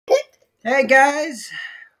Hey guys,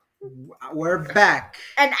 we're back.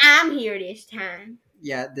 And I'm here this time.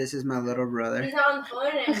 Yeah, this is my little brother. He's not on the phone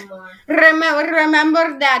anymore.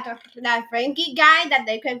 Remember that Frankie guy that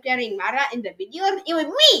they kept getting mad at in the video? It was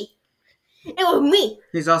me. It was me.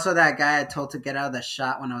 He's also that guy I told to get out of the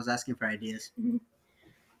shot when I was asking for ideas.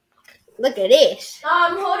 Look at this.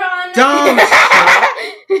 Hold on. Don't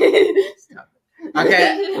stop.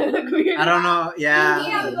 Okay, I don't know. Yeah.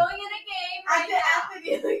 I'm going in a game. After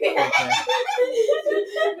you. Okay. Look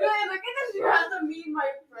at this random me and my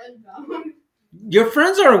friend. Your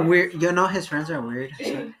friends are weird. You know his friends are weird.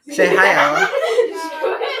 So say hi, Ella.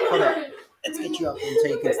 Hold on. Let's get you up so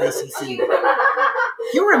you can stay CC.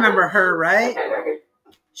 You remember her, right?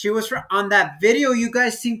 She was on that video you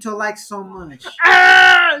guys seem to like so much.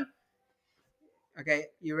 Okay,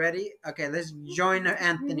 you ready? Okay, let's join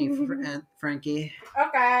Anthony, Frankie.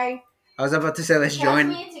 Okay. I was about to say let's Trust join.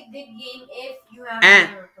 me, it's a good game if you have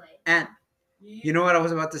And- never played. And you know what I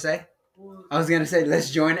was about to say? I was gonna say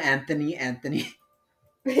let's join Anthony. Where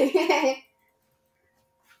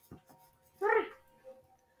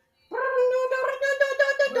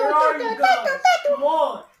are you guys? Come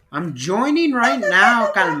on. I'm joining right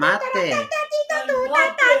now. Calmate. I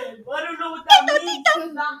don't know what that means.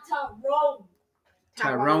 It's not Tyrone.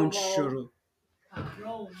 Tyrone Shuru.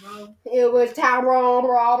 Tyrone, bro. It was Tyrone.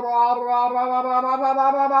 Okay.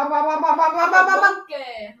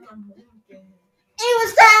 It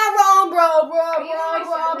was Tyrone, bro. It was Tyrone, bro. You're not in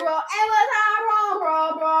my server.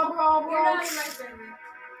 You're not in my server.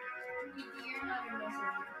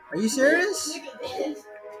 Are you serious? Look at this.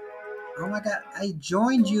 Oh my god, I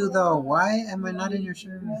joined you though. Why am I not in your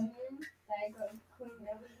server?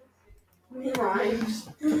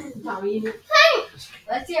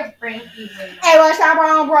 Let's hear Frankie's It was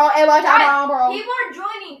Tyrone, bro. It was Tyrone, bro. People are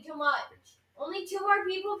joining too much. Only 2 more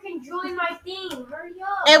people can join my thing. Hurry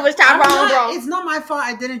up. It was Tyrone, bro. It's not my fault.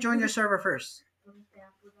 I didn't join your server first.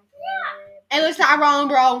 It was Tyrone,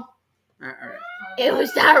 bro. All right. It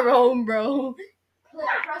was Tyrone, bro.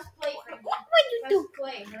 Press play, Frankie. What Press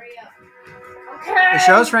play. Hurry up. Okay. It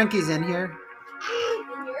shows Frankie's in here.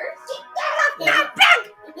 In yours? Yeah.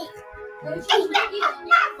 Don't show Frankie's in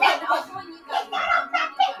yours. I'll join you guys.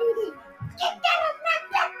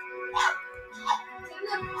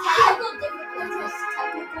 Technical difficulties.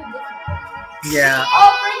 Yeah.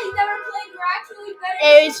 Oh, Frankie's never played. You're actually better.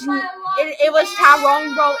 It was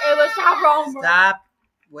Tyrone, bro. It was Tyrone, bro. Stop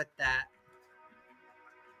with that.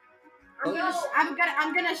 I'm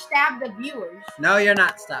gonna stab the viewers. No, you're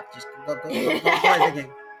not. Stop. Just go play the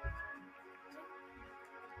game.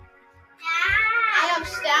 I am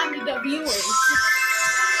stabbing the viewers.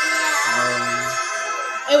 Um,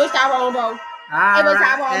 It was Tyrone, bro. all It was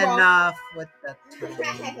right, Tyrone, bro. enough with the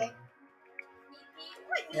time.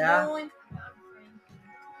 Yeah.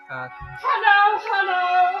 Hello.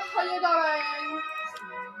 How you doing?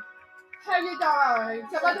 How you doing?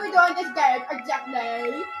 So what are we doing this game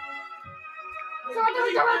exactly? So what are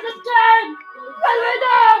we doing this game? What are we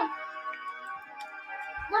doing?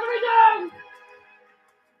 What are we doing?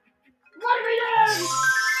 What are we doing?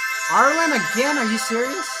 Arlen again? Are you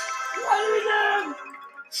serious? What are we doing?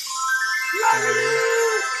 What are we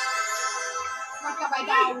doing? What have I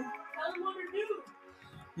done? Tell them what to do.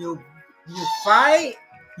 You fight,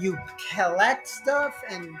 you collect stuff,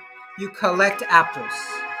 and you collect apples.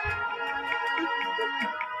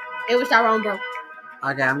 It was Tyrone, bro.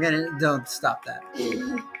 Okay, don't stop that. But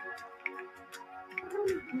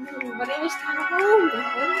it was Tyrone,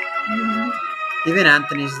 bro. Even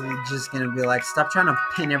Anthony's just gonna be like, stop trying to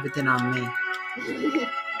pin everything on me.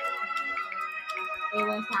 It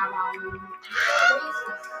was Tyrone.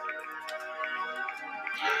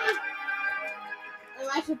 Am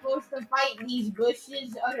I supposed to fight these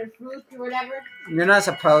bushes, other fruits, or whatever? You're not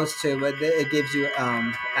supposed to, but it gives you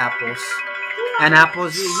apples. And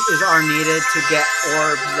apples are needed to get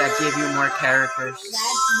orbs that give you more characters.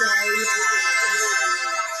 That's very hard.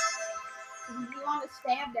 You want to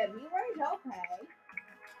stab the viewers? Okay.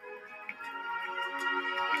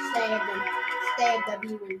 Stab them. Stab the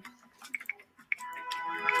viewers.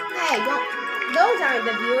 Hey, those aren't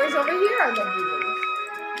the viewers. Over here are the viewers.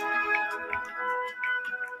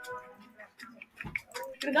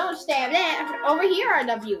 Don't stab them. Over here are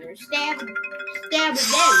the viewers. Stab them.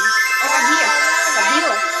 Over here. The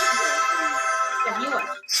viewers. The viewers.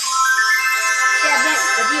 Stab them.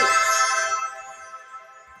 The viewers.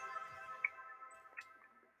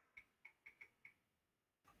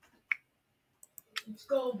 Let's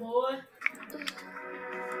go, boy.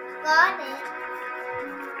 Got it.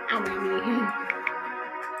 I mean,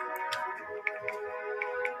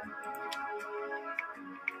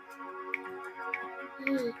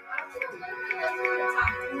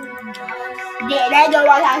 Yeah, let's do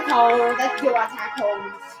attack homes. Let's do attack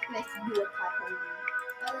homes. Let's do attack homes.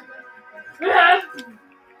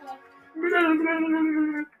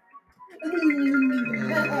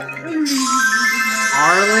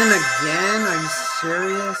 Arlen again? Are you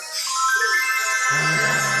serious?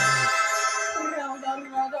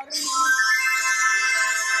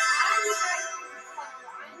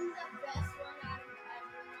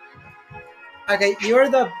 Okay, you're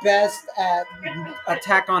the best at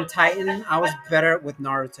Attack on Titan. I was better with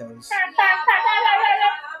Naruto's.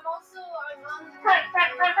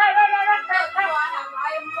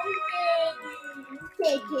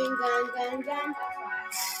 Taking gun.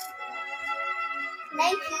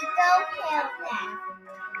 Thank you, go kill that.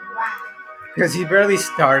 Wow. Because he barely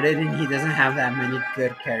started and he doesn't have that many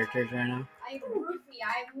good characters right now.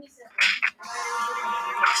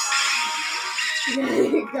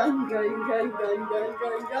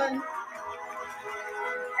 Gun.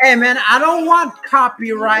 Hey man, I don't want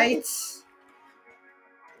copyrights.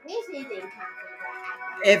 This isn't copyright.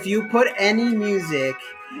 If you put any music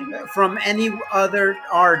from any other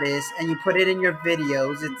artist and you put it in your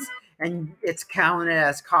videos, it's counted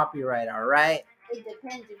as copyright, all right? It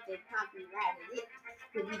depends if they copyrighted it.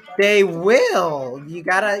 They will. You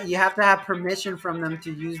have to have permission from them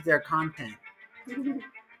to use their content.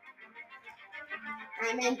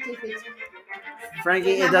 I meant if it's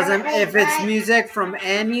Frankie, it doesn't. If it's music from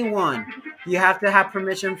anyone, you have to have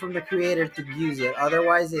permission from the creator to use it.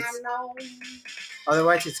 Otherwise, it's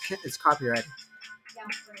copyrighted.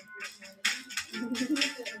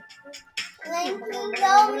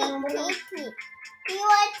 You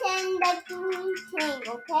attend the meeting,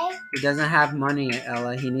 okay? He doesn't have money,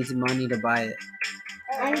 Ella. He needs money to buy it.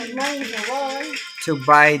 I need money for what? To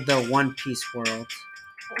buy the One Piece world.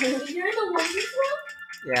 You're in the One Piece world?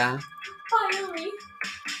 Yeah. Finally.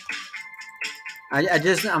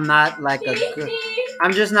 I'm not like a good.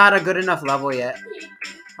 I'm just not a good enough level yet.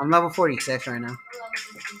 I'm level 46 right now.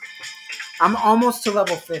 I'm almost to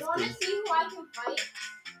level 50. You want to see who I can fight?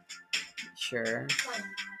 Sure. Fine.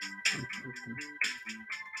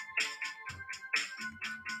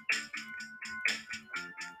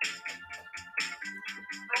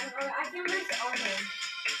 I can reach Arnold.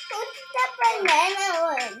 Who's the banana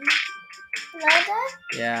one? Loda?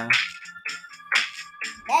 Yeah.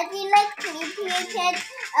 Does he look creepy because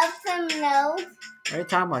of some nose? What are you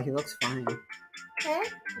talking about? He looks fine. Huh? No,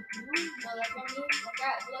 look at me.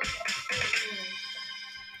 Look.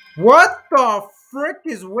 What the frick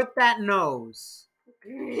is with that nose?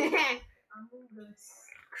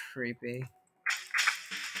 Creepy.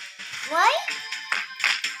 What?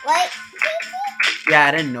 Yeah,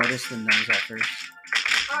 I didn't notice the nose at first.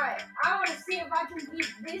 Alright, I want to see if I can beat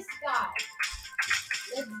this guy.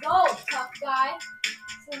 Let's go, tough guy.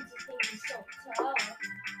 Since you think he's so tough.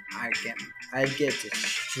 I'd get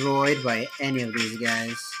destroyed by any of these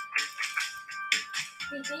guys.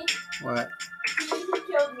 What? He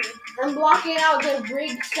killed me. I'm blocking out the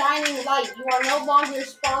big shining light. You are no longer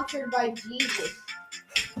sponsored by Jesus.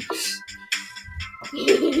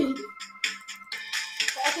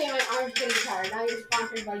 Okay, my arm's getting tired. Now you're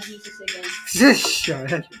sponsored by Jesus again.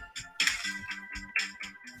 Shut up.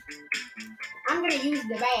 I'm gonna use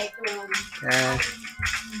the bathroom. Okay,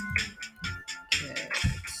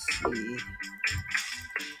 let's see.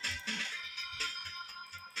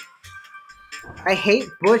 I hate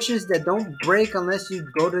bushes that don't break unless you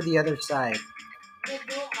go to the other side. They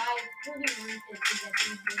go by pretty worth it to get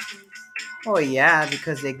these bitches. Oh yeah,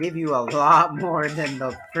 because they give you a lot more than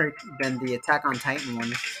the Attack on Titan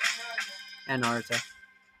one and Naruto.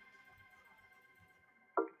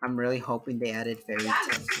 I'm really hoping they added fairy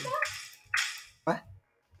tales. What?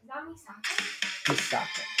 Is that Misaka?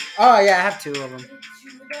 Misaka. Oh yeah, I have 2 of them. Is it 2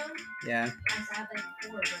 of them? Yeah. I saw like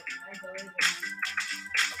 4, but I believe them.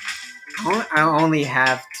 I only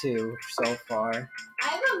have 2 so far. I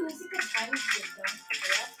have a music of time shit though. The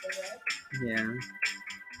rest. Yeah.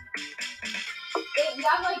 You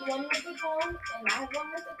have like one with the gold, and I have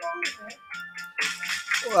one with the gold, right?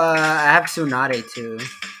 I have Tsunade too.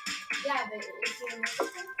 Yeah, but is she an epic?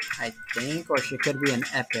 I think, or she could be an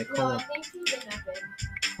epic. No, Hold I up. think she's an epic.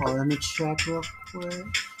 Oh, let me check real quick.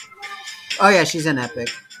 Oh yeah, she's an epic.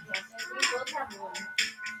 Yes, we both have one.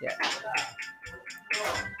 Yeah.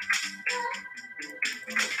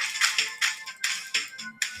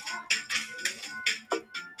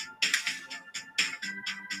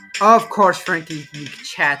 Of course, Frankie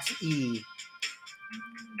chats E.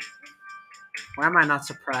 Why am I not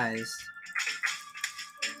surprised?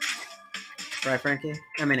 Right, Frankie?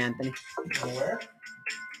 I mean, Anthony. Where?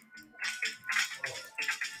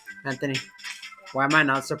 Anthony. Yeah. Why am I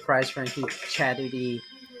not surprised, Frankie? Chatty.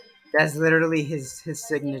 That's literally his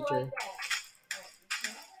signature.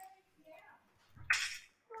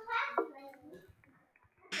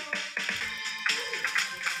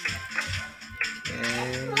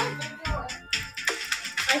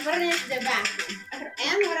 I finished the bathroom.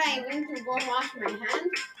 And when I went to go wash my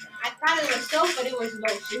hands, I thought it was soap, but it was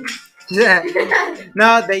lotion. Yeah.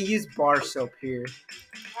 No, they use bar soap here.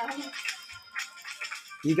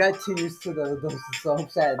 You got too used to those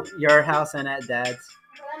soaps at your house and at Dad's.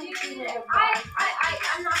 I'm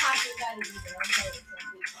not happy with that either. I'm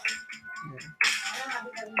sorry, I'm not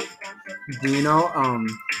happy that we sponsored. Do you know,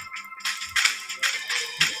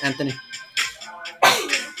 Anthony?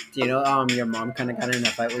 Do you know, your mom kind of got in a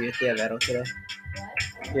fight with your Tia Vero today?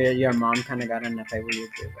 Your mom kind of got in a fight with your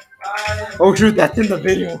Tia Vero. Oh, shoot, that's in the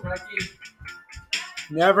video.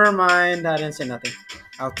 Never mind, I didn't say nothing.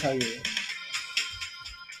 I'll tell you.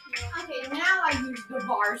 Okay, now I use the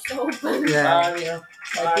bar soap. Yeah.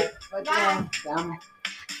 Bye. Bye.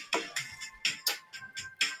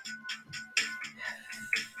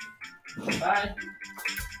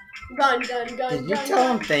 Gun. Did you tell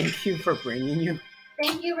him thank you for bringing you?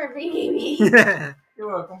 Thank you for bringing me. You're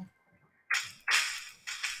welcome.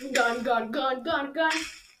 Gun.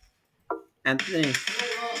 Anthony,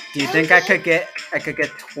 do you think I could get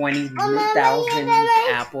 20,000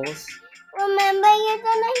 apples? Remember, you're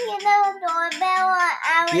gonna hear the doorbell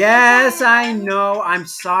on our. Yes, I know. I'm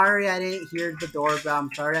sorry I didn't hear the doorbell. I'm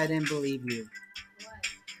sorry I didn't believe you.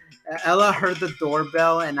 Ella heard the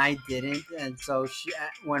doorbell and I didn't, and so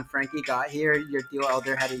when Frankie got here, your deal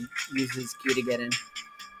elder had to use his key to get in.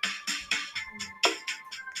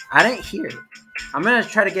 I didn't hear it. I'm gonna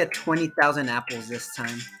try to get 20,000 apples this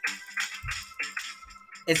time.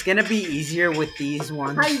 It's gonna be easier with these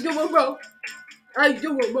ones. How you doing, bro? How you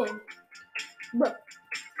doing, bro? I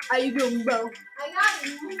got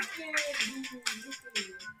monkey.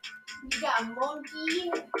 You got a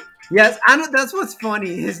monkey. Yes, I know. That's what's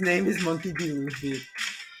funny. His name is Monkey D. Luffy.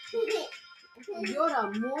 You're a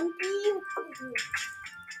monkey?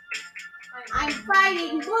 I'm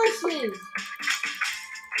fighting bushes.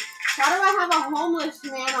 Why do I have a homeless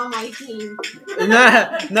man on my team?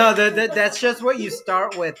 No, that's just what you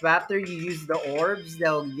start with. But after you use the orbs,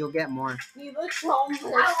 you'll get more. He looks homeless.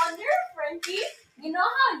 I wonder, Frankie, you know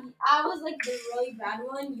how I was like the really bad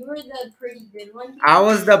one? You were the pretty good one. I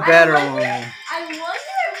was the better one. I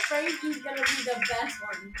wonder if Frankie's gonna be the best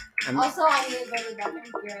one. Also, I need to go to the bathroom.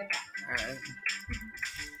 Be right back. Alright.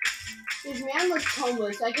 This man looks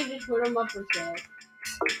homeless. I could just put him up for sale.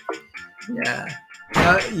 Yeah.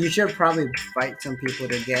 You should probably fight some people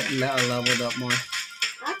to get leveled up more.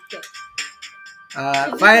 That's good.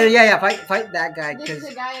 Fight that guy. This is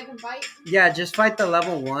the guy I can fight? Yeah, just fight the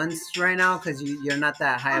level ones right now because you're not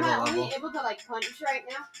that high of a Am I level. only able to like punch right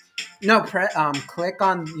now? No, click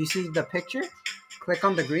on. You see the picture? Click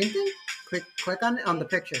on the green thing. Click on the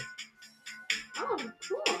picture. Oh,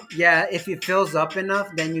 cool. Yeah, if it fills up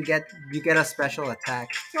enough, then you get a special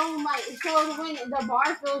attack. So when the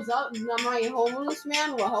bar fills up, my homeless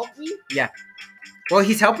man will help me? Yeah. Well,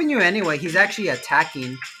 he's helping you anyway. He's actually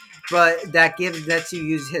attacking, but that lets you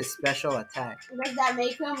use his special attack. Does that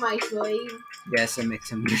make him my slave? Yes, it makes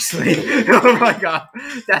him your slave. Oh my god,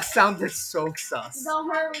 that sounded so sus. Don't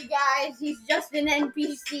worry, guys. He's just an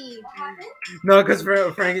NPC. What happened? No, because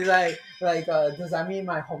Frankie's like, does that mean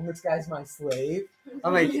my homeless guy's my slave?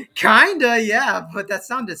 I'm like, kinda, yeah, but that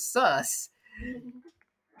sounded sus.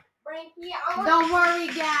 Frankie, Don't worry,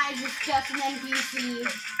 guys. It's just an NPC.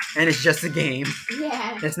 And it's just a game.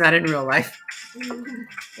 Yeah. It's not in real life.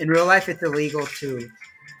 In real life, it's illegal to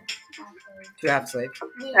have slaves.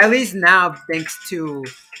 At least now, thanks to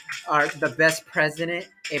the best president,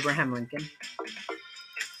 Abraham Lincoln.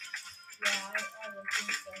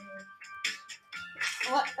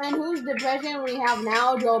 And who's the president we have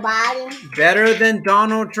now? Joe Biden? Better than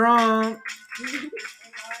Donald Trump.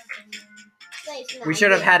 We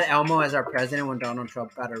should have had Elmo as our president when Donald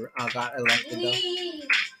Trump got elected, though.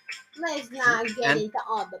 Let's not get into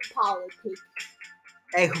all the politics.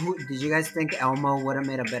 Hey, did you guys think Elmo would have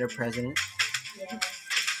made a better president?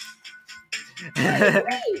 Yeah.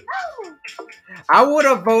 I would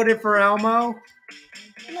have voted for Elmo.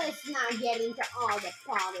 Let's not get into all the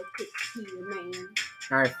politics here, man.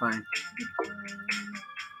 Alright, fine.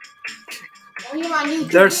 Here on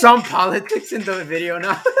YouTube, There's some politics in the video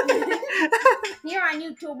now. Here on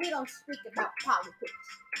YouTube, we don't speak about politics.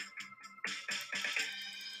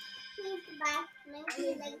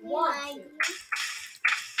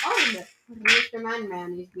 Oh, Mr.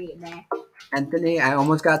 Man is getting back. Anthony, I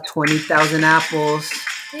almost got 20,000 apples.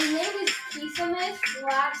 His name is Kisame/Sushi.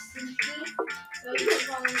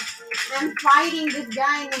 I'm fighting this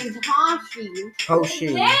guy named Hoshi. His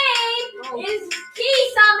Hoshi. name is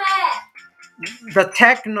Kisame. The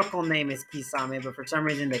technical name is Kisame, but for some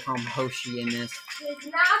reason they call him Hoshi in this.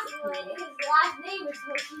 His last name is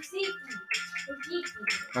Hoshiki.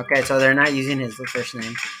 Okay, so they're not using his first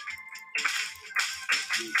name.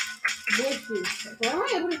 Bushes. What am I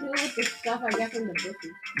able to do with the stuff I get from the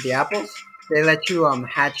bushes? The apples? They let you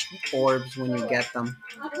hatch orbs when you get them.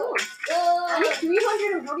 Oh, cool. I need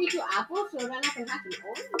 342 apples, so then I can hatch an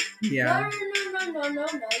orb? Yeah. No. You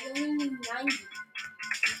only need 90.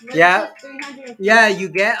 Yeah. 350. Yeah, you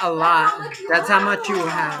get a lot. That's how much you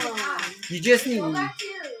have. You just need. Go back to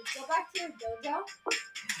your dojo.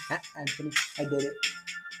 Anthony, I did it.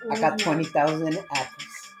 I got 20,000 apples.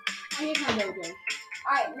 I need my dojo.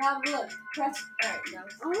 Alright, now look. Press. Alright, now.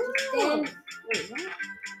 Oh. Then Wait, what?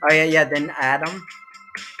 Oh yeah, then add them. you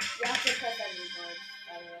have to press every word,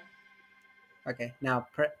 by the way. Okay, now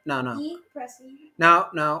no. E, press E. No.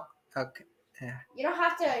 Okay. You don't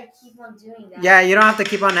have to keep on doing that. Yeah, you don't have to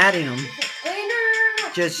keep on adding them. Wait, no.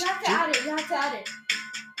 Just- You have to add it. You have to add it.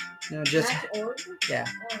 No, just Hatch orb? yeah.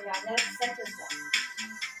 Oh my god, that's such a stuff.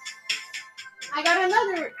 I got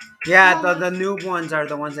another. Yeah, the new ones are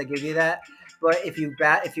the ones that give you that. But if you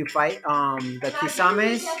fight the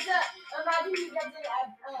Kisames, Imagine he gets it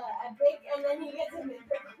a big and then he gets it big.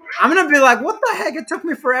 I'm gonna be like, what the heck? It took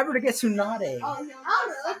me forever to get Tsunade. Oh, no.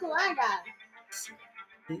 Oh, look what I got.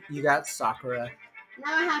 You got Sakura.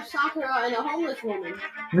 Now I have Sakura and a homeless woman.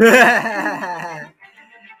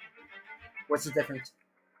 What's the difference?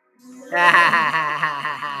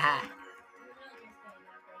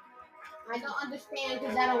 I don't understand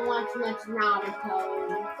because I don't watch much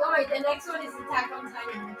Naruto. Sorry, the next one is Attack on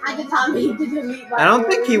Titan. I just taught me to delete my I don't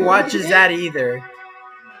think he orb. watches that either.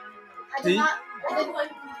 I did not. I did, One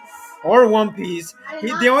Piece. Or One Piece. I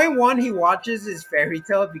did The only one he watches is Fairy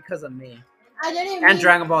Tail because of me. I didn't And mean,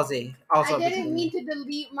 Dragon Ball Z. Also I because of didn't me. mean to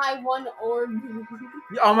delete my one orb.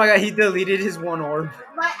 Oh my god, he deleted his one orb.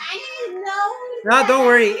 But I didn't know. No, don't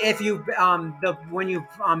worry. If you when you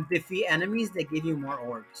defeat enemies, they give you more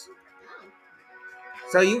orbs.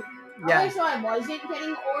 So you Okay, so I wasn't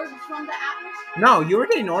getting orbs from the apples. No, you were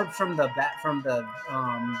getting orbs from the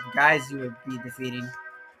guys you would be defeating.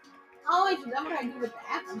 Oh, wait, so that's what I do with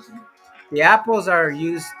the apples. The apples are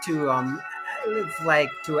used to it's like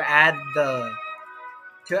to add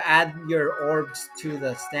your orbs to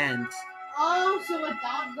the stands. Oh, so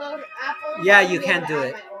without the apples, Yeah, I you wouldn't be can't able to do add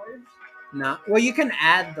it. my orbs? No, well you can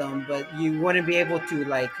add them, but you wouldn't be able to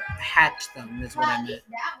like hatch them. Is what I But meant.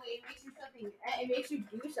 that way, it makes you something. It makes you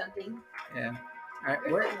do something. Yeah. All right,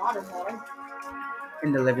 Where's we're my water bottle?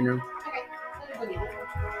 in the living room. Okay, let me go get it.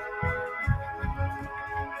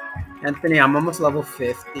 Anthony, I'm almost level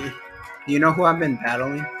 50. Do you know who I've been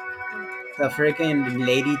battling? The freaking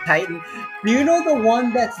Lady Titan. Do you know the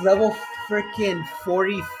one that's level freaking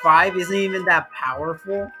 45 isn't even that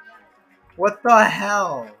powerful? What the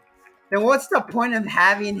hell? Then what's the point of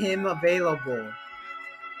having him available?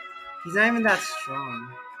 He's not even that strong.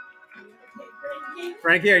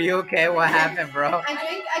 Frankie, are you okay? What happened, bro? I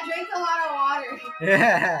drink a lot of water.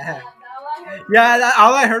 Yeah. Yeah,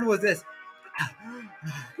 all I heard was this.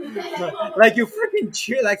 Like you freaking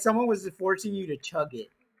cheer, like someone was forcing you to chug it.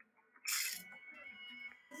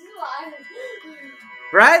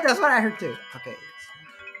 Right? That's what I heard too. Okay.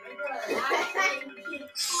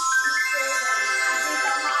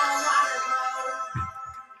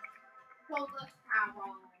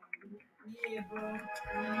 Yeah, bro.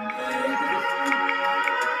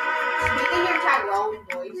 Speaking your Tyrone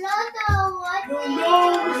voice. No, what?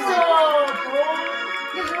 what's up, bro?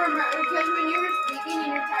 Because when you were speaking in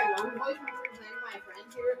your Tyrone voice when we were playing with my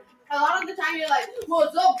friends here, a lot of the time you're like,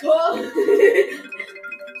 "What's up, cuz?"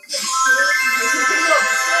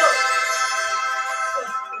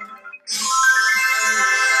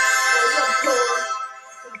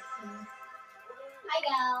 Hi,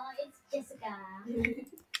 y'all. It's Jessica.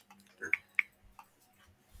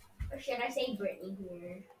 Or should I say Brittany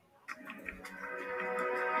here?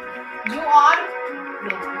 You on?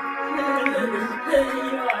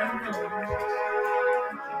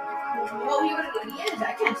 Well, he is.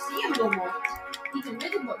 I can't see him no more. He's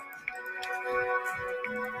invisible.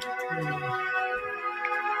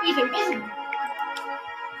 He's invisible.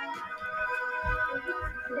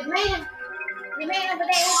 The man over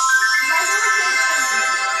there.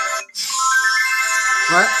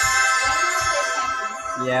 What?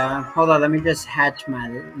 Yeah. Hold on. Let me just hatch my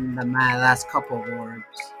last couple of orbs.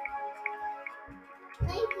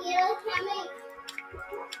 Thank you. Can we?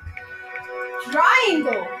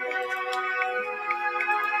 Triangle.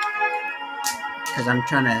 Because I'm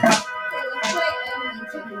trying to. Okay, let's play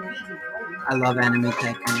I love anime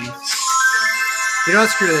tycoons. You know what?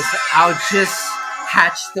 Screw this. I'll just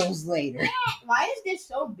hatch those later. Why is this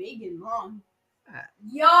so big and long?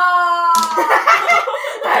 Yo! I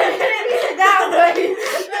didn't mean it that way. I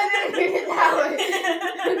didn't mean it that way.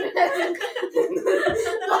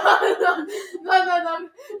 No,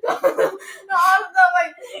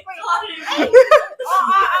 wait. Hey, I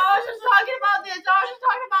was just talking about this. I was just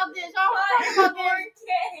talking about this. I was just talking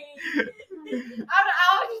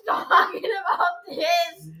about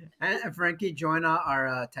this. And Frankie, join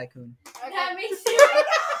our tycoon. That makes you.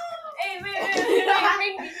 Hey, wait.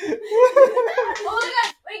 Oh my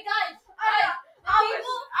god. Wait, guys. I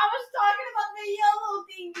was talking about the yellow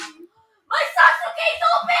thingy. My Sasuke's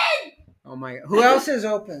open! Oh my god. Who else is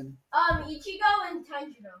open? Ichigo and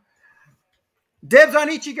Tanjiro. Dibs on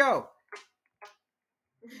Ichigo.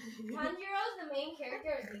 Tanjiro's the main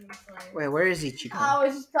character of Demon Slayer. Wait, where is Ichigo? I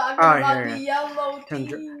was just talking Oh, about here. the yellow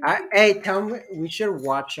Tundra. thing. Hey, tell me, we should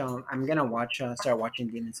watch. I'm gonna watch. Start watching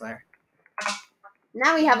Demon Slayer.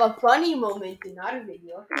 Now we have a funny moment in our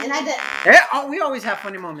video, and I did. We always have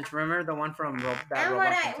funny moments. Remember the one from And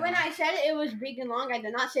Roblox? when I said it was big and long, I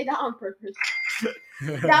did not say that on purpose.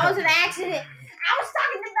 That was an accident. I was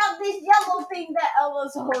talking about this yellow thing that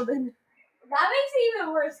Ella's holding. That makes it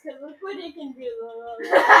even worse because look what it can do.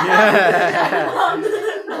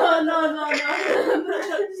 No.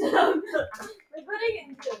 Look what it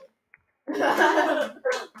can do.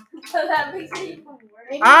 So that makes it even worse.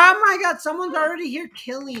 Oh my god, someone's already here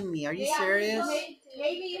killing me. Are you Yeah, serious?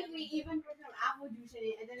 Maybe if we even put some apple juice in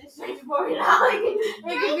it and then it starts pouring out, it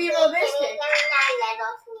could be realistic.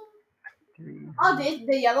 Oh,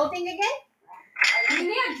 the yellow thing again? You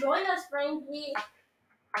need to join us, Frankie.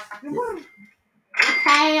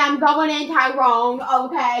 Okay, I'm going in, Tyrone.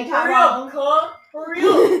 Okay, Tyrone. For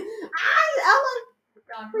real.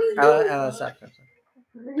 Ella, stop.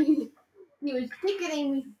 He was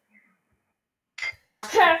tickling me.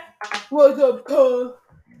 What's up, cuz?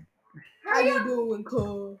 How you doing,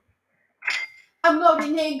 cuz? I'm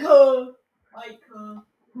loading in, cuz.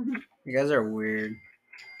 You guys are weird.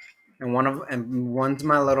 And one's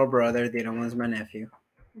my little brother. The other one's my nephew.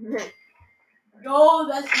 Yo,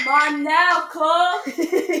 that's mine now, cuz. Yo,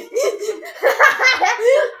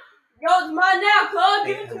 it's mine now, cuz.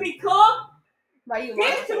 Give it to me, cuz. Why do you Give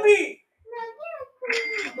want it to me.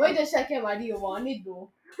 Wait a second, why do you want it,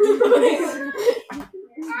 though? Give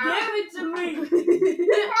it to me.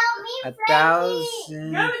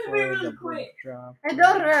 1,000 Give it to me for really the quick. drop. And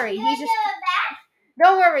don't worry,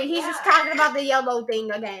 he's just talking about the yellow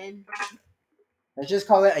thing again. Let's just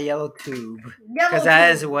call it a yellow tube. Yellow Because that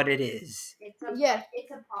tube. is what it is. It's a Yeah.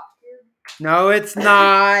 It's a pop tube. No, it's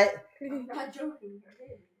not. I'm not joking.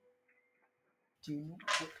 Do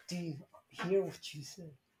you hear what you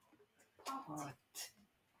said? Pot.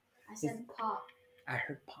 I said pop. I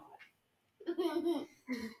heard pot.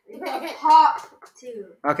 It's a pop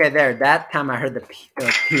tube. Okay, there. That time I heard the P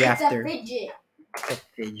It's after. a fidget. The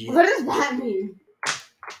fidget. What does that mean?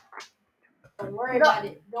 Don't worry about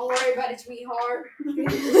it. Don't worry about it, sweetheart. The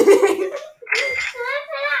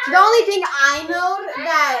only thing I know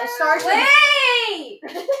that starts with... Wait!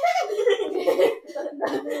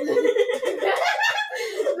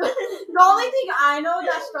 The only thing I know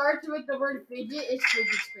that starts with the word fidget is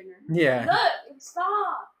fidget spinner. Yeah. Look,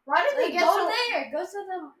 stop. Why did they get Go so... there. Go to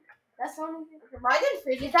the. That's the only thing. Why did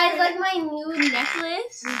fidget Guys, spinners... like my new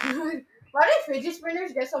necklace. Why did fidget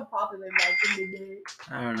spinners get so popular back in the day?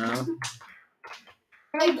 I don't know.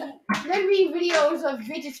 Like, there'd be videos of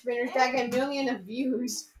fidget spinners that get millions of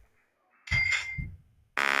views.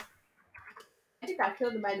 I think I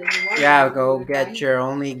killed him by the one. Yeah, go get the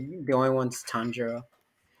only one's Tanjiro.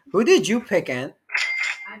 Who did you pick, Ant?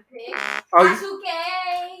 I picked Oh,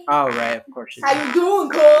 Sasuke. oh, right, of course you How did. you doing,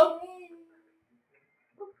 cuz?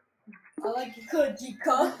 I like your cookie,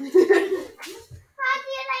 cuz.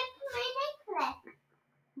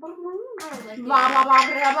 But if you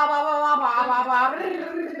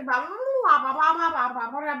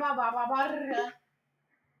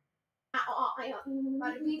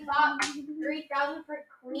bought 3,000 for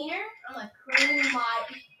cleaner, I'm gonna clean my.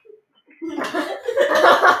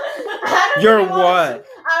 You're what?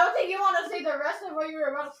 I don't think you want to say the rest of what you were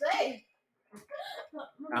about to say.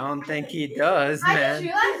 I don't think he does, I just man.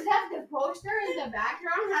 realized that the poster in the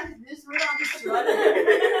background has this word on the sweater.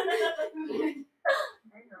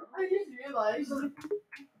 I just realized.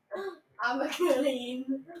 I'm gonna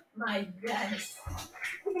clean my desk.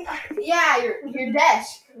 Yeah, your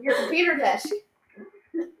desk. Your computer desk.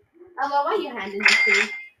 Hello, why are you handing this to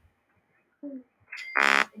me?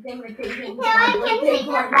 It's invitation.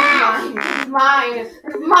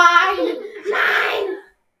 Mine.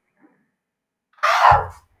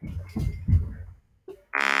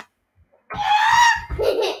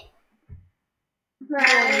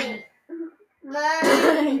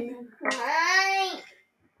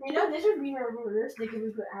 realistic if we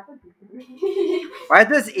put apple juice in it. Why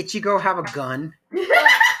does Ichigo have a gun? Wait,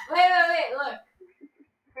 look.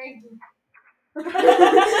 Frankie. Put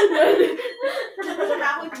some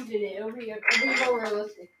apple juice in it. It'll be more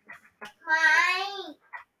realistic. Mine.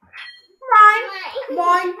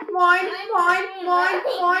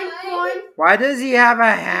 Why does he have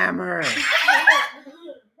a hammer? So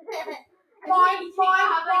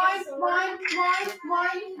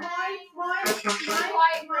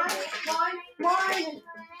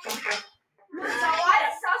why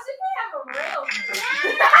does Sasuke have a real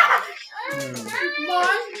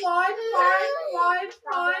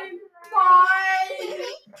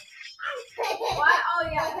Why? Oh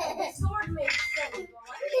yeah, the sword makes sense, but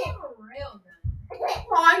why does he have a real gun?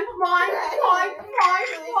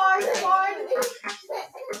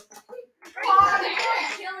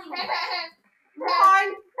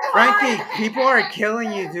 Frankie, people are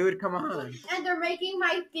killing you, dude. Come on. And they're making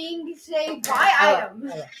my thing say buy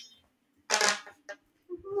item.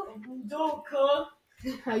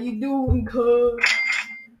 How you doing, cuz?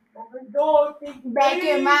 Back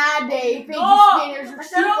in my day, fidget spinners were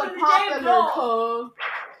super popular, cuz.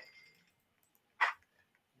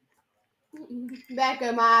 Back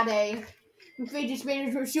in my day, fidget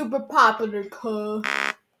spinners were super popular, cuz.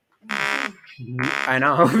 I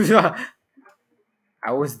know.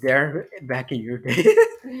 I was there back in your day.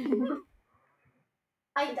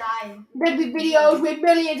 I died. There'd be videos with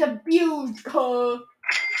millions of views, cuz.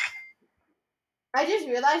 I just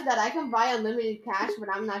realized that I can buy unlimited cash, but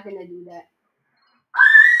I'm not gonna do that.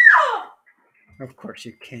 Of course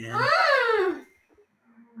you can.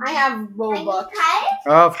 I have Robux,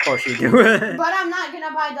 Of course you do. but I'm not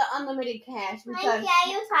gonna buy the unlimited cash because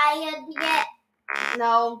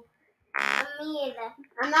no,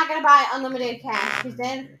 I'm not gonna buy unlimited cash because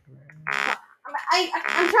then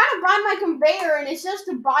I'm trying to buy my conveyor and it says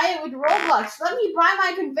to buy it with Roblox. Let me buy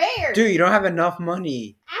my conveyor. Dude, you don't have enough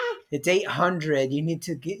money. It's 800. You need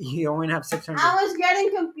to get. You only have 600. I was getting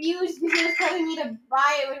confused because it was telling me to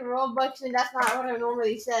buy it with Robux and that's not what it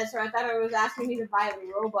normally says. So I thought it was asking me to buy it with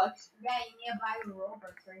Robux. Yeah, you need to buy the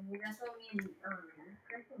Robux right here. That's what me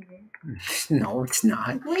and No, it's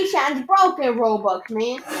not. Grishan's broken Robux,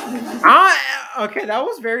 man. Okay, that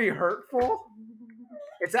was very hurtful.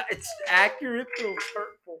 It's accurate, but it was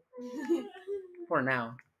hurtful. For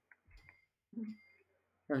now.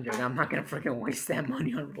 I'm joking. I'm not gonna freaking waste that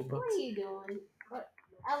money on Robux. What are you doing?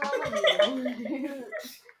 I love what you're doing.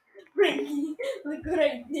 Frankie, look what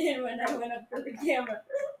I did when I went up to the camera.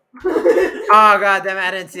 Oh god damn it,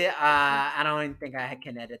 I didn't see it. I don't even think I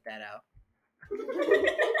can edit that out.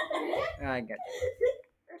 I get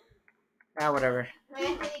it. Whatever.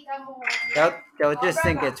 They'll just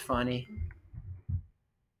think it's funny.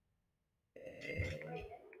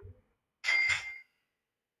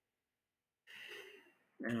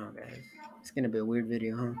 I know, guys. It's gonna be a weird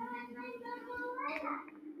video, huh?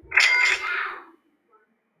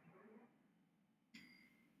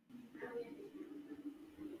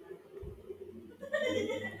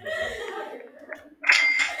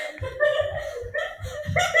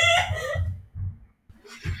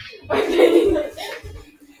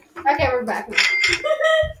 Okay, we're back.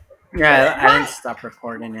 Yeah, I didn't stop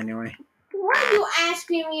recording anyway. Why are you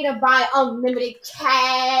asking me to buy unlimited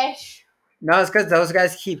cash? No, it's because those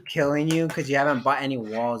guys keep killing you because you haven't bought any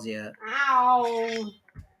walls yet. Ow.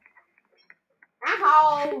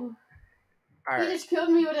 Ow. All He right. just killed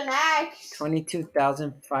me with an axe.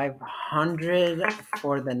 22,500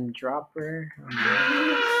 for the dropper.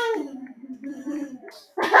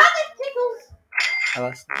 That tickles. I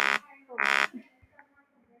lost.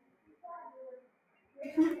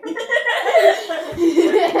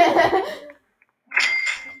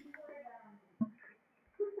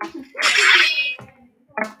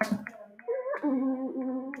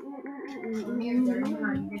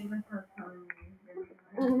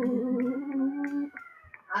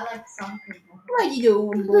 I like soccer. What you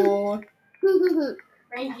doing, boy?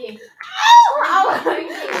 Frankie.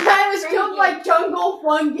 I was killed by jungle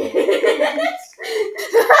fungus.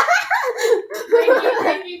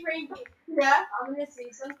 Frankie. Yeah. I'm gonna say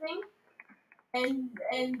something, and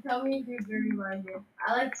tell me if you agree reminded.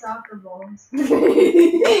 I like soccer balls.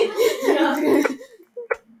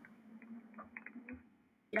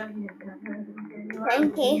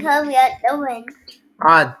 Frankie, hurry up the win.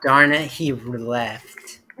 Ah, darn it, he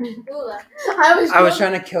left. I was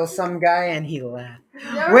trying to kill some guy and he left.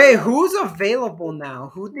 Wait, who's available now?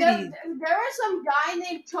 Who did he? There was some guy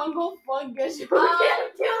named Jungle Fungus who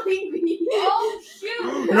kept killing me. Oh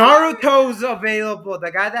shoot! Naruto's available. The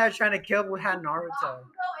guy that I was trying to kill had Naruto. Bakugo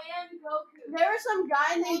and Goku. There was some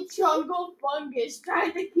guy named Jungle Fungus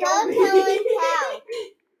trying to Go kill me. tell him how.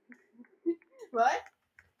 What?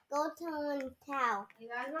 Go tell him how. You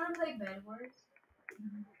guys want to play Bed Wars?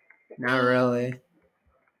 Not really.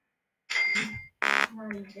 No,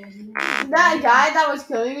 you didn't. That guy that was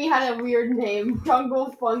killing me had a weird name,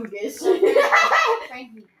 Jungle Fungus.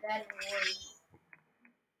 Frankie, Bed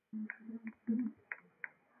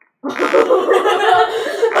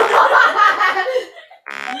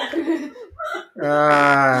Oh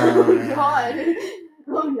Uh, God.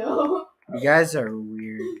 Oh no. you guys are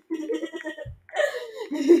weird.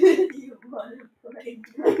 You want to play?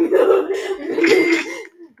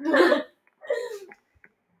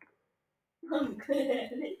 I'm good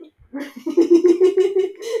at it.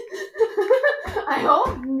 I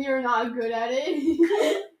hope you're not good at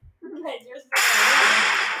it. But you're so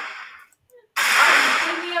I'm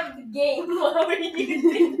thinking of the game. What were you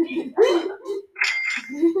thinking of?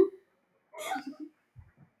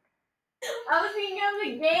 I was thinking of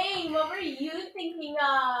the game. What were you thinking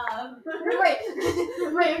of?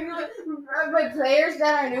 Wait, players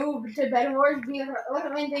that are new to Bed Wars, when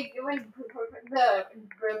the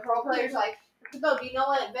pro players like, no, do you know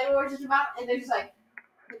what Bed Wars is about? And they're just like,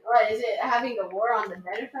 what is it? Having a war on the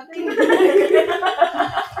bed or something? You like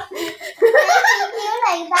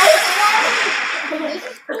that? This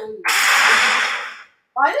is cool.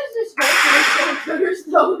 Why does this whole thing so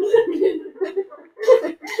though?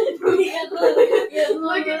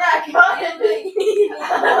 Look at that cut. I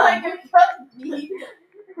like your cut deep.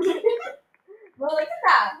 Well, look at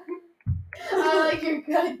that. I like your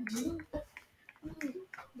cut deep.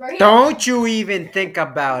 Right? Don't you even think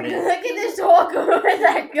about it. Look at this walker with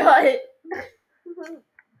that cut.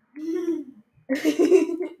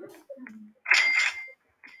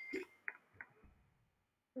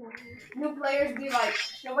 New players be like,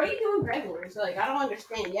 so what are you doing, Bed Wars? Like, I don't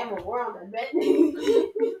understand. You have a war on the bed.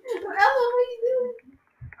 What else are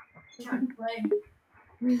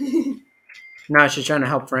you doing? No, she's trying to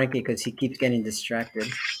help Frankie because he keeps getting distracted.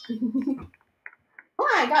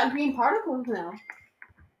 Oh, I got green particles now.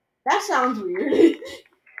 That sounds weird.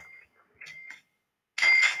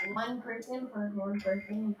 One person plus one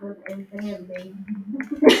person equals infinite baby.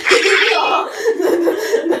 No.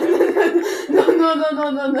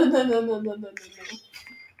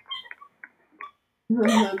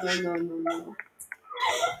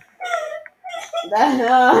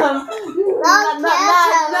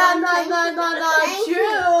 That's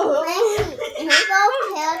true. Frankie, go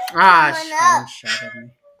kill Ah, someone up. she shot at me.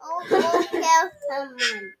 Go kill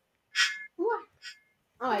someone. What?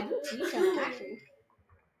 Oh, I do see some actually.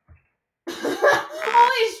 Oh,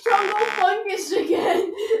 it's Jungle Fungus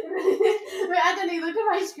again. Wait, Anthony, look at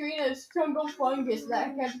my screen. It's Jungle Fungus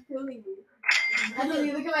that kept killing me.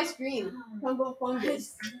 Anthony, look at my screen. Jungle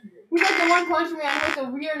Fungus. He's like the one punch me and with a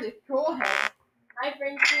weird troll head. Hi,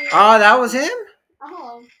 Frankie. Oh, that was him?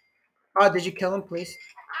 Oh. Oh, did you kill him, please?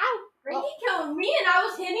 Ow. Frankie killed me and I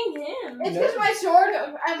was hitting him. It's because my sword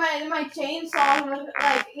and my chainsaw,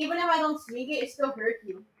 like, even if I don't swing it, it still hurts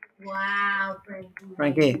you. Wow, Frankie.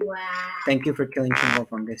 Frankie, Wow. thank you for killing Jungle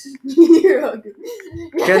Fungus. You're welcome.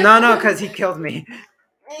 No, because he killed me.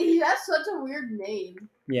 And he has such a weird name.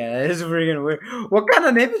 Yeah, it is freaking weird. What kind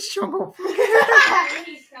of name is Jungle Fungus?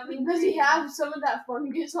 Frankie's coming. Does he have some of that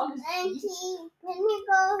fungus on his Auntie, feet? can you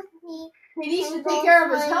go see? He needs to take care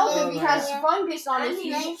of his health if he has fungus on his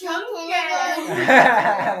Auntie, feet. Help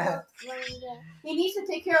He needs to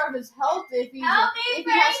take care of his health if he Help me, if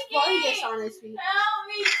he has Frankie! fungus on his feet. Help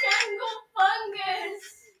me,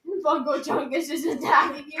 Jungle Fungus. Fungo Chungus is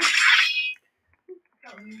attacking you.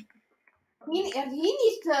 He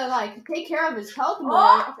needs to like take care of his health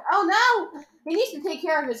more. Oh no! He needs to take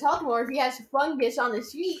care of his health more if he has fungus on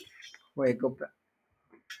his feet. Wait, go back.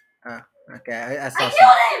 Okay, I saw I some.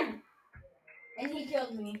 killed him. And he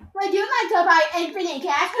killed me. Would you like to buy infinite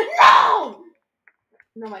cash? No!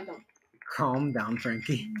 No, I don't. Calm down,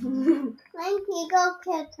 Frankie. Frankie, go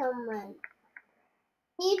kill someone.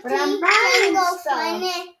 But I'm buying go stuff.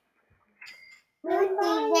 funny. Then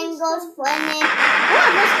goes funny.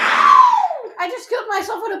 I just killed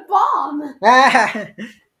myself with a bomb.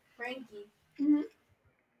 Frankie.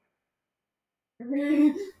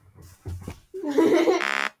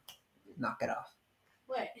 Knock it off.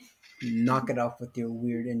 What? Knock it off with your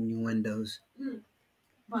weird innuendos.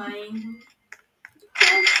 Fine.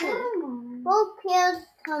 Go kill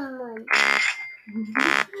someone.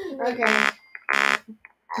 Okay.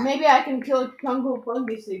 Maybe I can kill Jungle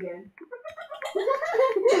Fungus again.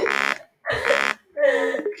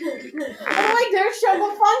 Oh, like there's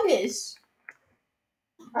Jungle Fungus.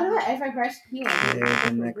 I don't know if I press Q. Okay,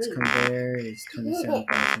 the next conveyor is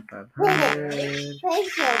 27,500.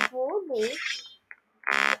 Face your booty.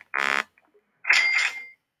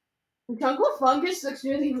 Jungle Fungus looks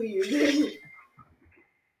really weird.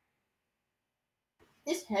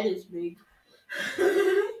 His head is big.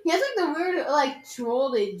 He has like the weird, like,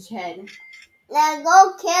 trollage head. Now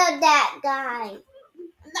go kill that guy.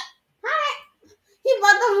 He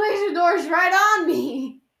bought those laser doors right on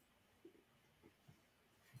me.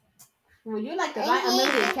 Would you like to buy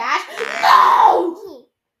unlimited cash? No!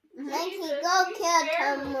 Like he go kill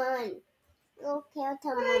someone. Go kill I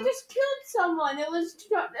someone. just killed someone. It was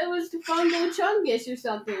Fungo Chungus or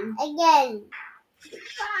something. Again.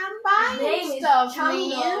 I'm His name buying is stuff, man.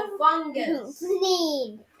 Chungo Fungus.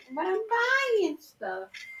 Please. But I'm buying stuff.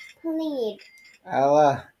 Please.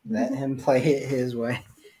 I'll let him play it his way.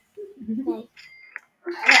 Okay.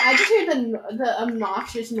 I just hear the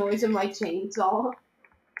obnoxious noise of my chainsaw.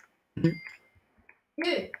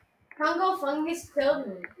 Dude, Chungo Fungus killed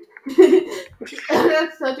me.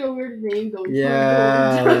 That's such a weird name, though.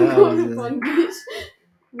 Yeah, Fungo Fungus.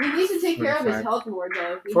 We need to take care of his 45. health more,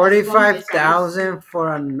 though. if he has 45,000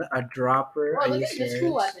 for a dropper. fungus on his- Oh, Are look you at this serious?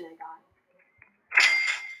 cool weapon I got.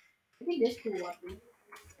 Look at this cool weapon.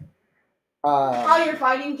 Oh, you're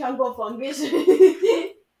fighting Chungo Fungus?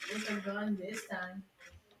 With a gun this time.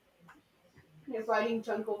 You're fighting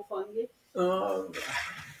Chungo Fungus?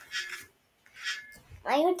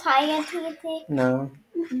 Are you tired, TT? No,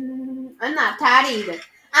 I'm not tired.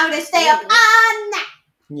 I'm gonna stay up all night.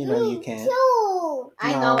 you know you can't. Too.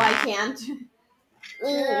 I No. know I can't.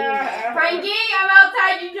 Frankie, I'm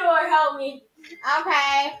outside your door. Help me.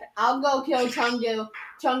 Okay, I'll go kill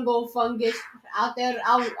Chungo Fungus out there.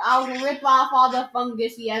 I'll rip off all the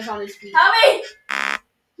fungus he has on his feet. Help me.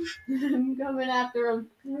 I'm coming after him.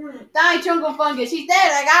 Die, Chungo Fungus. He's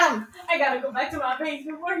dead. I got him. I gotta go back to my base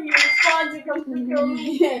before he responds and comes to kill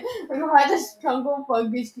me. Why does Chungo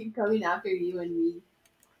Fungus keep coming after you and me?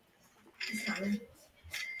 He's coming.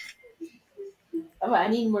 Oh, but I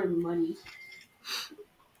need more money.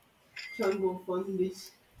 Chungo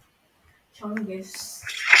Fungus. Chungus.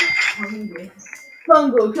 Chungus.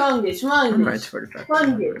 Fungus, Chungus, I'm right Fungus. 45.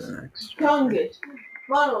 Fungus. The next. Chungus.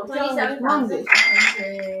 Fungus, 27,500.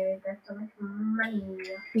 Fungus. That's so much money.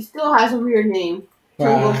 He still has a weird name.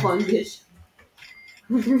 Chungo Wow. Fungus.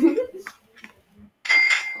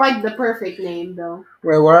 Quite the perfect name, though.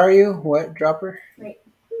 Wait, where are you? What dropper? It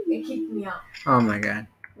kicked me out. Oh my god.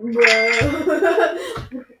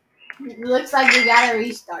 Looks like we gotta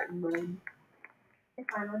restart, bro. It's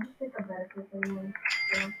fine. I'll just pick a better person one.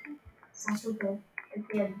 Sasuke. It's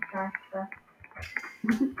the end.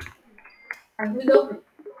 Who's open?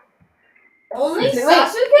 Only Wait.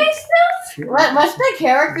 Sasuke still? What's the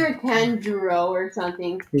character Tanjiro or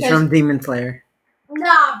something? He's 'Cause from Demon Slayer.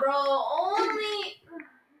 Nah, bro. Only.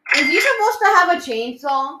 is he supposed to have a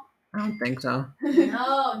chainsaw? I don't think so.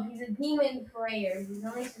 No, he's a demon player. He's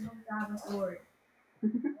only supposed to have a sword.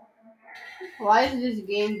 Why is this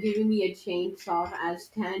game giving me a chainsaw as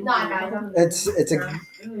Tanjiro? Nah, guys. It's a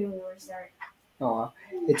Restart. oh,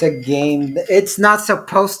 it's a game. It's not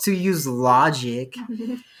supposed to use logic.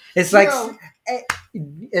 It's like No.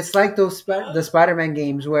 it's like those the Spider-Man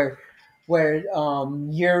games where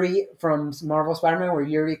Yuri from Marvel Spider-Man, where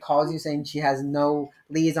Yuri calls you saying she has no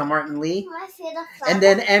leads on Martin Lee, I see the and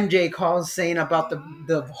then MJ calls saying about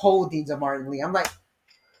the holdings of Martin Lee. I'm like,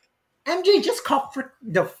 MJ, just call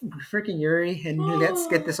the freaking Yuri and let's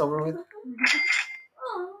get this over with.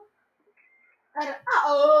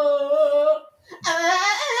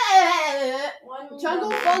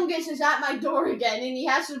 Chungo Fungus is at my door again, and he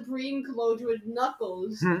has supreme clothes with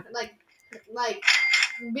knuckles, like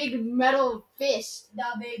big metal fist.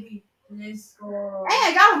 Da baby. Let's go. Hey,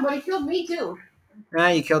 I got him, but he killed me too. Nah,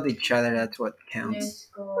 you killed each other. That's what counts. Let's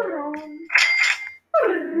go.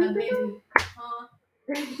 Da baby. Huh?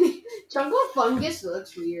 Chungo Fungus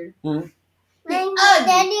looks weird. Then you Do take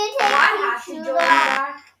I have to join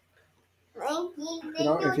that?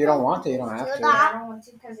 If you don't want to, you don't have to. I don't want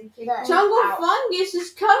to because it kicked me Chungo out. Fungus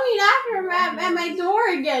is coming after him at my door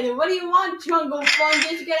again. What do you want, Chungo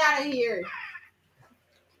Fungus? Get out of here.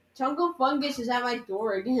 Chungo Fungus is at my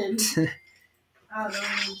door again. I would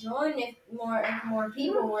only join if more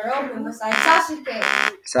people were open besides Sasuke.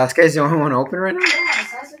 Sasuke's the only one open right now. Yeah,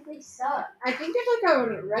 Sasuke sucks. I think there's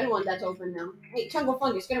like a red one that's open now. Hey, Chungo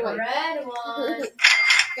Fungus, get away. Red one.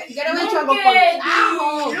 Get away, Look Chungo at Fungus. me,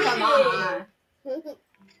 Ow, look come at on.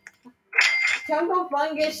 Chungo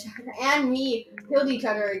Fungus and me killed each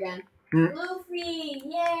other again. Luffy,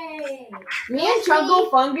 yay! Me and Chungo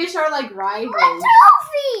Fungus are like rivals.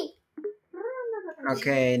 Trophy!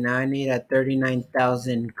 Okay, now I need a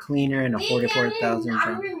 39,000 cleaner and a 44,000.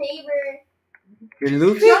 I'm your neighbor. You're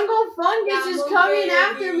Luffy? Jungle Fungus is coming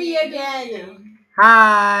after me again.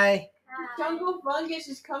 Hi. Jungle Fungus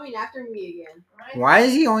is coming after me again. Why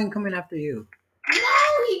is he only coming after you? No,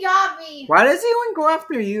 he got me. Why does he only go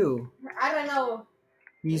after you? I don't know.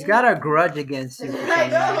 He's got a grudge against you. For I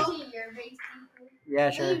some know. reason. Yeah,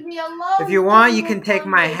 sure. Leave me alone. If you want, you can Jungle take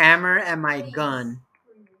my Fungus. hammer and my gun.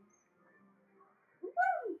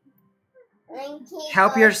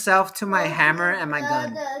 Help yourself to my hammer and my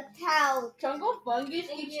gun. Jungle Fungus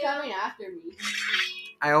keeps coming after me.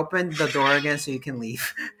 I opened the door again so you can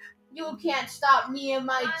leave. You can't stop me and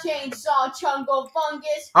my chainsaw, Jungle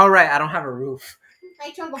Fungus. Alright, I don't have a roof.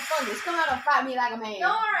 Hey, Jungle Fungus, come out and fight me like a man.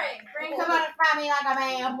 Don't worry, Frank. Come out and fight me like a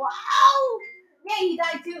man. Wow! Yeah, he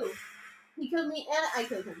died too. He killed me and I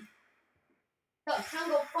killed him. Yo,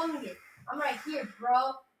 Jungle Fungus. I'm right here,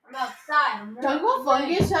 bro. I'm outside. I'm Jungle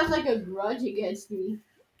Fungus has like a grudge against me.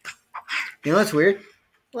 You know what's weird?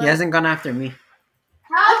 What? He hasn't gone after me.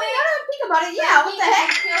 How I don't think about it. Yeah, what the heck?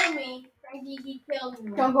 He killed me. Frankie, he killed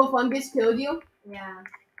me. Jungle Fungus killed you? Yeah.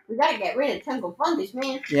 We gotta get rid of Jungle Fungus,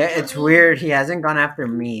 man. Yeah, it's weird. He hasn't gone after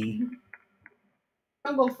me.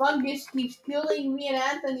 Jungle Fungus keeps killing me and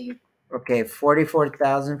Anthony. Okay,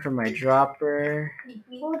 44,000 for my dropper.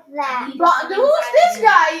 Who's that? Who's this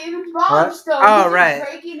guy? Bobstone. Oh, He's right.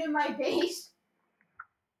 breaking in my base.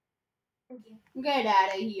 Get out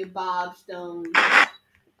of here, Bobstone.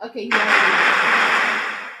 Okay,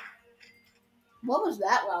 what was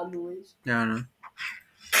that loud noise? No.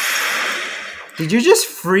 Did you just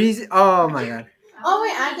freeze? Oh my god. Oh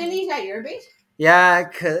wait, Anthony's at your base? Yeah,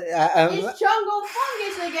 cause It's Jungle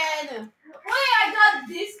Fungus again. Wait, I got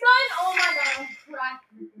this gun? Oh my god, I'm cracked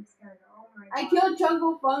with this gun. Oh my god. I killed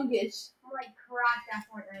Jungle Fungus. I'm like cracked at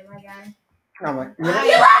Fortnite, my guy. oh my.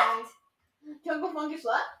 He left. Jungle Fungus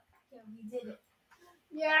left? Yeah, we did it.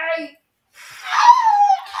 Yay!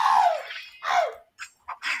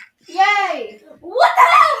 Yay! What the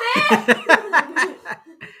hell,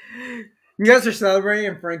 man? You guys are celebrating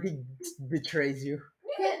and Frankie betrays you.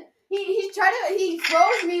 He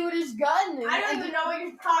froze me with his gun. I don't even know what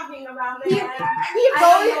you're talking about, He man.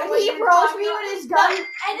 froze me with his gun.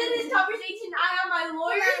 End of this conversation. I have my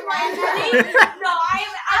lawyers, my evidence. No, I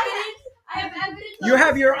have evidence. I have evidence. You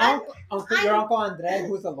have your uncle Andre,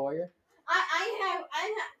 who's a lawyer.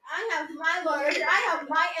 I have my lawyers. I have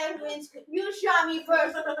my evidence. You shot me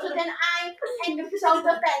first, so then I, in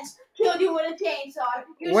self-defense, killed you with a chainsaw.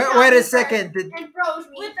 You shot Wait me a first second. and froze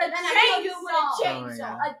me. With a then I killed you with a Oh my chainsaw.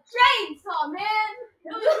 God. A chainsaw, man.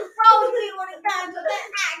 You froze me with a gun, so then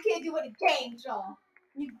I killed you with a chainsaw.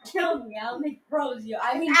 You killed me. I only froze you.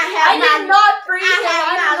 I mean, I did not freeze I you. have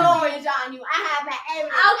my don't know. lawyers on you. I have my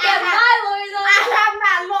evidence. I'll get my lawyers on I you. have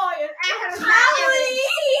my lawyers. I have my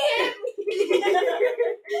evidence.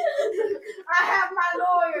 I have my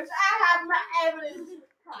lawyers. I have my evidence.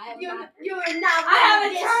 You are not. I have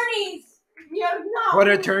winning this. attorneys. You're not. What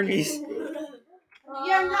attorneys?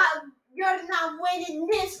 You're not winning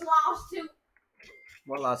this lawsuit.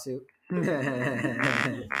 What lawsuit?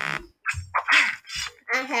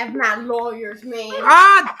 I have my lawyers, man.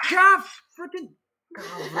 Ah, God, freaking Is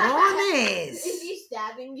cabrones! he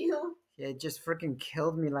stabbing you? Yeah, it just freaking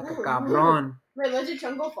killed me like a cabron. Wait, was it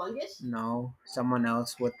Jungle Fungus? No, someone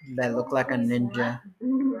else that looked like a ninja.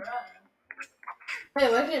 Wait,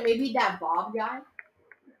 was it maybe that Bob guy?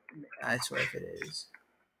 I swear if it is.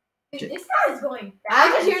 Dude, this guy's going I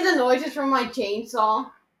fast. just hear the noises from my chainsaw.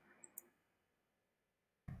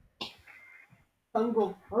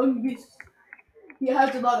 Jungle Fungus. He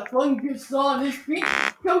has a lot of fungus on his feet.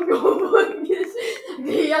 Jungle Fungus.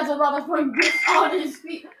 He has a lot of fungus on his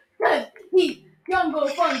feet. Cause he Jungle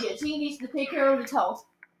Fungus. He needs to take care of his health.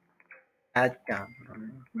 That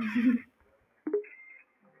cabron.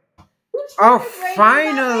 Oh,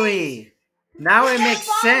 finally! Now it makes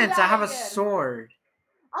sense. I have a sword.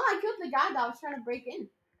 Oh, I killed the guy that was trying to break in.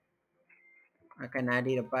 Okay, now I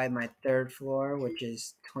need to buy my third floor, which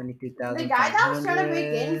is 22,000. The guy that was trying to break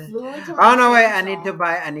in flew into my Oh no! Wait, I chainsaw.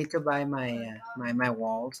 need to buy my my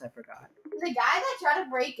walls. I forgot. The guy that tried to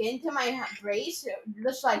break into my brace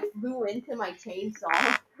just like flew into my chainsaw.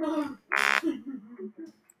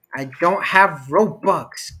 I don't have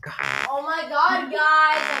Robux. God. Oh my god,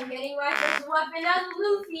 guys. I'm getting my first weapon as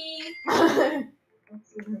Luffy. Let's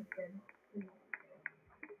see what's good.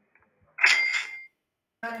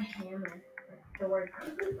 Got a hammer. To work.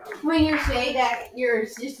 When you say that your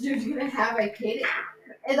sister's gonna have a kid,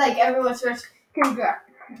 it's like everyone starts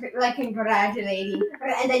like congratulating,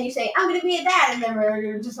 and then you say, "I'm gonna be a dad," and then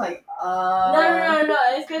you're just like, No.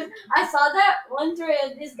 It's because I saw that once where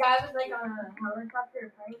this guy was like on a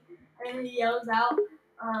helicopter plane, and then he yells out,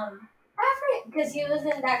 because he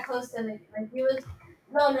wasn't that close to like he was.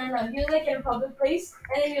 No. He was like in a public place,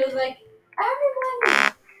 and then he was like,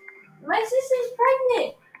 "Everybody, my sister's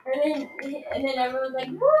pregnant," and then everyone's like,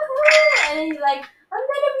 "Woohoo!" And then he's like, "I'm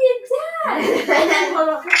gonna be a dad," and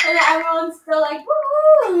then everyone's still like,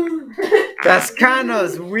 "Woohoo!" That's kind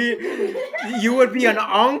of weird. You would be an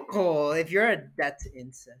uncle if you're a. That's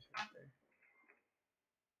incest. Right there.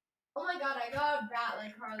 Oh my god, I got a bat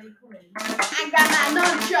like Harley Quinn. I got my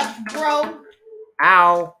nunchucks, bro.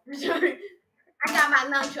 Ow. Sorry. I got my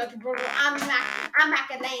nunchucks, bro. I'm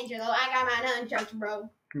Michelangelo. I got my nunchucks, bro.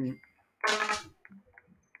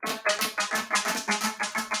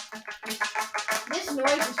 This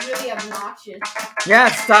noise is really obnoxious. Yeah,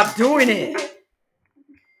 stop doing it.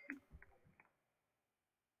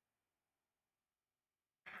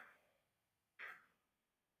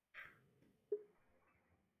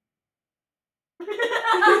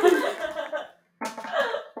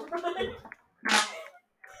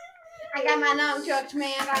 I got my nunchucks,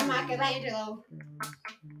 man. I'm Michelangelo.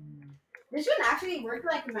 This one actually worked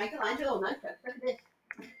like Michelangelo nunchucks. Look at this.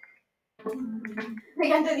 I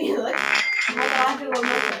got the look. Michelangelo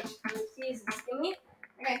nunchucks. Jesus, give me.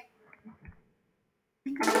 Okay.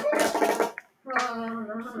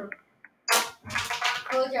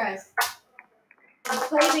 Close your eyes. Let's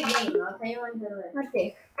play the game. I'll tell you when to do it. Okay.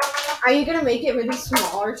 Are you gonna make it really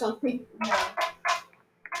small or something? No.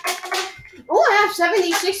 Oh, I have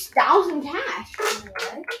 76,000 cash.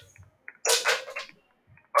 What?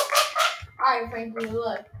 Alright, Frankie,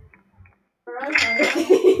 look.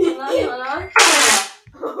 Hold on.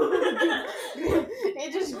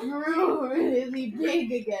 It just grew really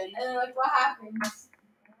big again. And then look what happens.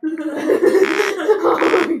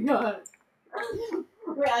 Oh my god.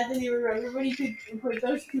 Wait, I didn't even remember when you could put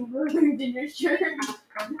those two balloons in your shirt.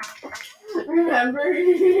 Remember?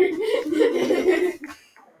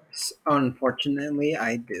 Unfortunately,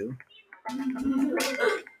 I do.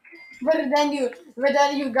 But then you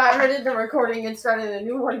got rid of the recording and started a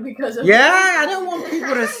new one because of Yeah, I don't want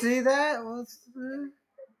people to see that. I was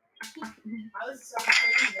so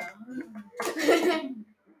crazy though.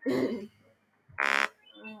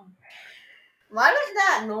 Why does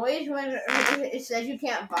that noise when it says you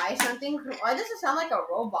can't buy something? Why does it sound like a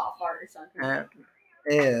robot fart or something?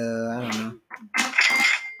 Ew, I don't know.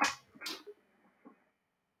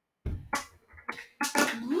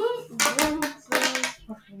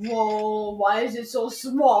 Whoa, why is it so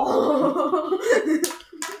small?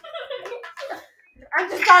 I'm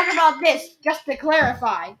just talking about this, just to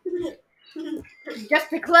clarify. Just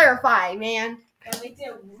to clarify, man. That makes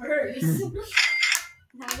it worse.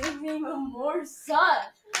 That makes it even more sus.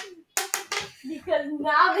 Because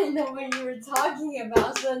now they know what you were talking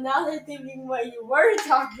about, so now they're thinking what you were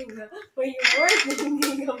talking about, what you were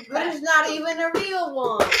thinking about. But it's not even a real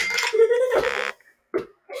one.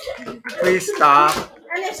 Please stop.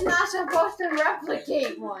 And it's not supposed to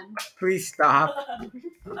replicate one. Please stop.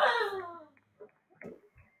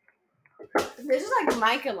 This is like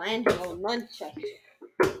Michelangelo nunchucks.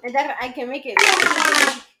 And then I can make it.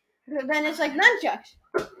 Then it's like nunchucks.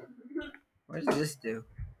 What does this do?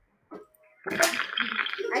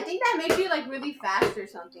 I think that makes you like really fast or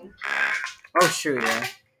something. Oh, shoot, yeah.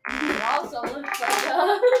 It also looks like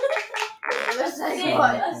It looks like stick.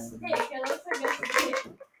 what? A stick. It looks like a stick.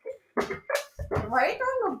 Why are you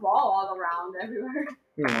throwing a ball all around everywhere?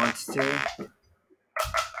 He wants to.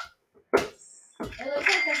 It looks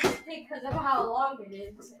like a stick because of how long it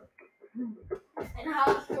is. And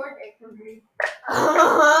how short it can be.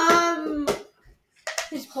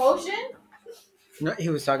 His potion? No, he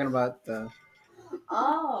was talking about the.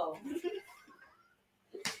 Oh.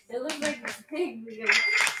 It looks like a stick because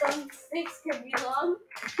some sticks can be long.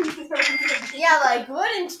 Yeah, like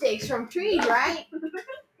wooden sticks from trees, right?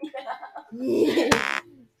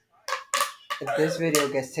 If this video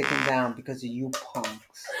gets taken down because of you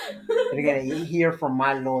punks, you're gonna hear from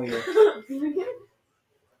my lawyer.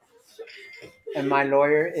 And my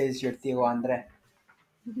lawyer is your tío Andre.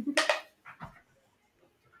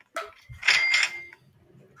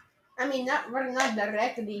 I mean, we're not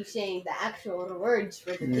directly saying the actual words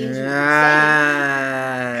for the things we're saying.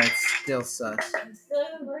 Yeah, it's still sus. It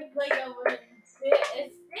still looks like a wooden stick.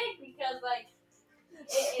 It's stick because like.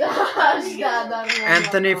 Stop.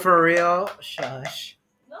 Anthony, for real? Shush.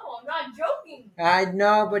 No, I'm not joking. I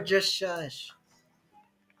know, but just shush.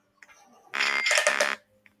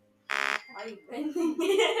 Why are you bending?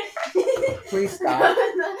 Please stop.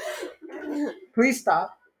 Please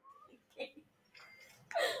stop.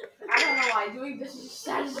 why doing this is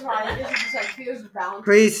satisfying. This just like feels bound.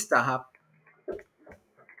 Please stop.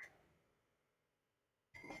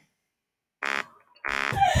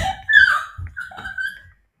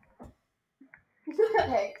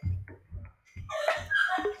 Hey.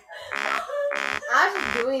 I'm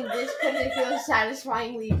just doing this because it feels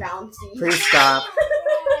satisfyingly bouncy. Please stop.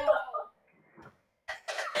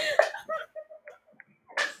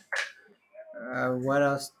 What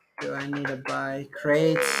else do I need to buy?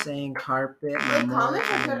 Crates and carpet. The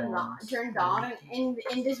comments are walls. turned on in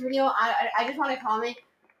this video. I just want to comment.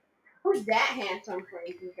 Who's that handsome,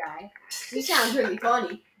 crazy guy? He sounds really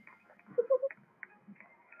funny.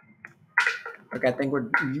 Okay, I think we're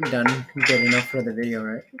done. Good enough for the video,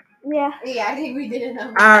 right? Yeah. Yeah, I think we did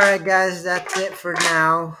enough. Alright, guys, that's it for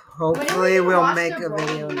now. Hopefully, When are we gonna we'll watch make the a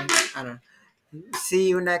video. Brony? I don't know. See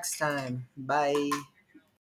you next time. Bye.